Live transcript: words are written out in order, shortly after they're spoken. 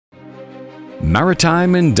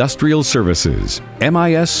Maritime Industrial Services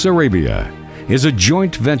MIS Arabia is a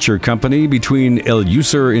joint venture company between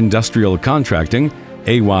Yusr Industrial Contracting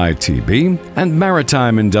A.Y.T.B and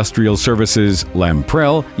Maritime Industrial Services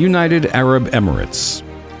Lamprell, United Arab Emirates.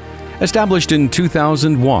 Established in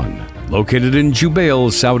 2001, located in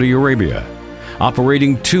Jubail, Saudi Arabia,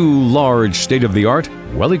 operating 2 large state-of-the-art,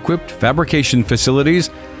 well-equipped fabrication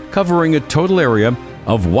facilities covering a total area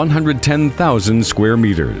of 110,000 square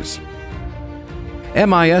meters.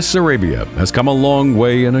 MIS Arabia has come a long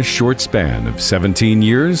way in a short span of 17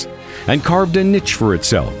 years and carved a niche for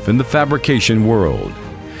itself in the fabrication world,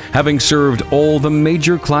 having served all the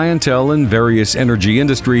major clientele in various energy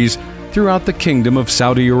industries throughout the Kingdom of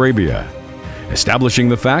Saudi Arabia, establishing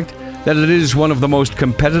the fact that it is one of the most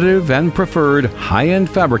competitive and preferred high-end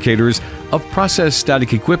fabricators of process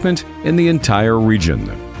static equipment in the entire region.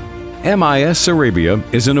 MIS Arabia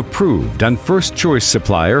is an approved and first-choice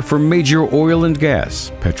supplier for major oil and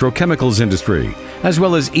gas, petrochemicals industry, as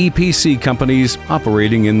well as EPC companies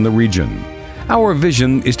operating in the region. Our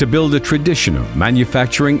vision is to build a tradition of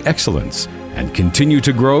manufacturing excellence and continue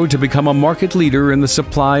to grow to become a market leader in the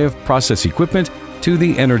supply of process equipment to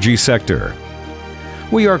the energy sector.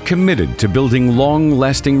 We are committed to building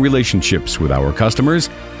long-lasting relationships with our customers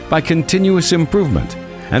by continuous improvement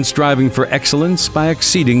and striving for excellence by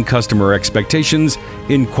exceeding customer expectations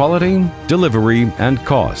in quality, delivery, and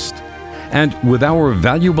cost. And with our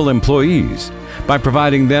valuable employees, by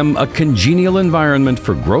providing them a congenial environment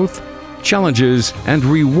for growth, challenges, and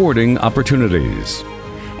rewarding opportunities.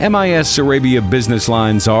 MIS Arabia business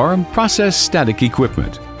lines are process static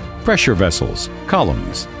equipment, pressure vessels,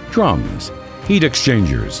 columns, drums, heat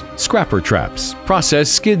exchangers, scrapper traps, process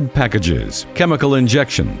skid packages, chemical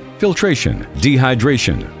injection, filtration,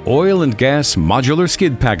 dehydration, oil and gas modular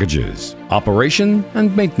skid packages, operation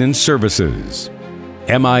and maintenance services.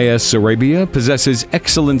 MIS Arabia possesses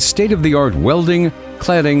excellent state-of-the-art welding,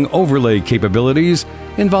 cladding overlay capabilities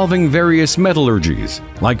involving various metallurgies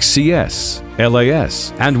like CS,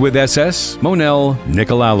 LAS, and with SS, Monel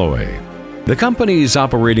nickel alloy. The company's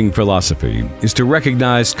operating philosophy is to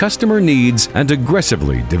recognize customer needs and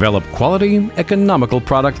aggressively develop quality, economical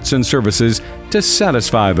products and services to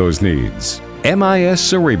satisfy those needs.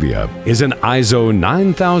 MIS Arabia is an ISO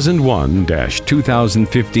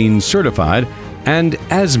 9001-2015 certified and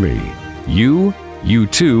ASME U,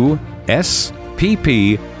 U2, S,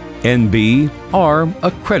 PP, NB, R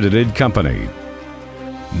accredited company.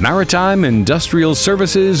 Maritime Industrial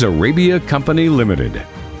Services Arabia Company Limited.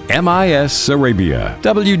 MIS Arabia.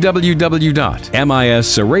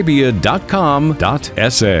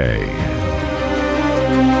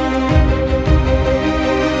 www.misarabia.com.sa